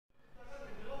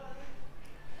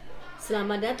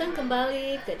Selamat datang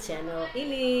kembali ke channel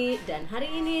ini, dan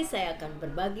hari ini saya akan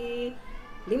berbagi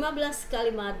 15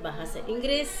 kalimat bahasa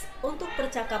Inggris untuk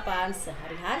percakapan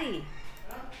sehari-hari.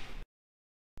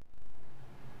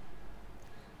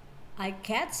 I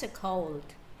catch a cold.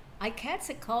 I catch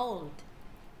a cold.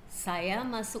 Saya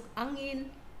masuk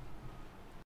angin.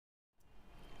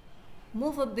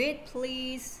 Move a bit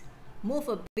please. Move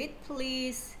a bit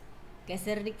please.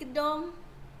 Geser dikit dong.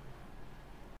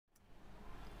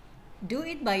 Do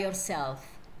it by yourself.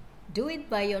 Do it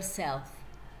by yourself.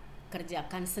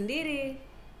 Kerjakan sendiri.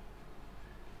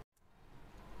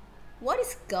 What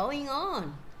is going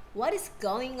on? What is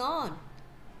going on?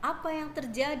 Apa yang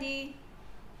terjadi?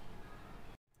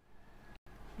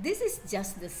 This is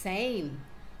just the same.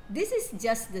 This is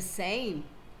just the same.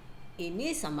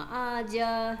 Ini sama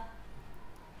aja.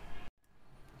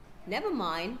 Never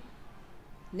mind.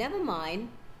 Never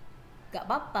mind. Gak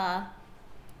apa-apa.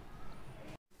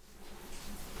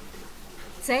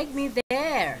 Take me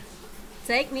there.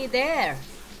 Take me there.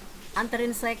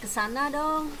 Anterin saya ke sana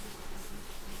dong.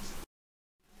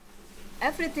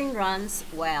 Everything runs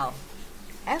well.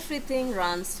 Everything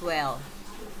runs well.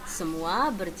 Semua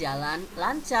berjalan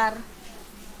lancar.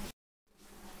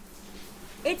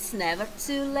 It's never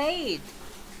too late.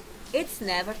 It's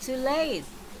never too late.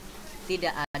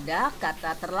 Tidak ada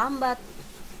kata terlambat.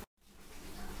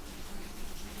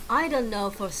 I don't know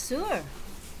for sure.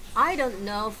 I don't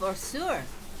know for sure.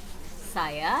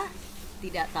 Saya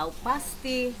tidak tahu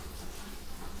pasti.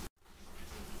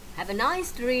 Have a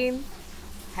nice dream.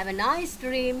 Have a nice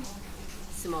dream.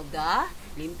 Semoga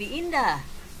mimpi indah.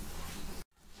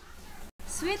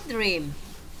 Sweet dream.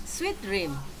 Sweet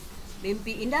dream.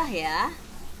 Mimpi indah ya.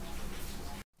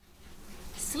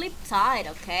 Sleep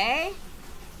tight, okay?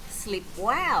 Sleep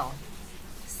well.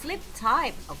 Sleep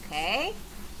tight, okay?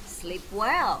 Sleep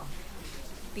well.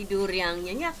 Tidur yang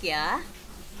nyenyak ya.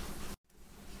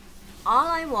 All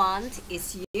I want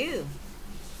is you.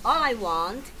 All I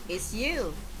want is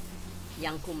you.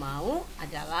 Yang ku mau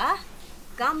adalah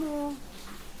kamu.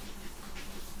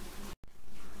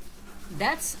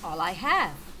 That's all I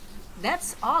have.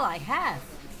 That's all I have.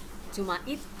 Cuma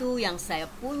itu yang saya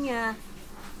punya.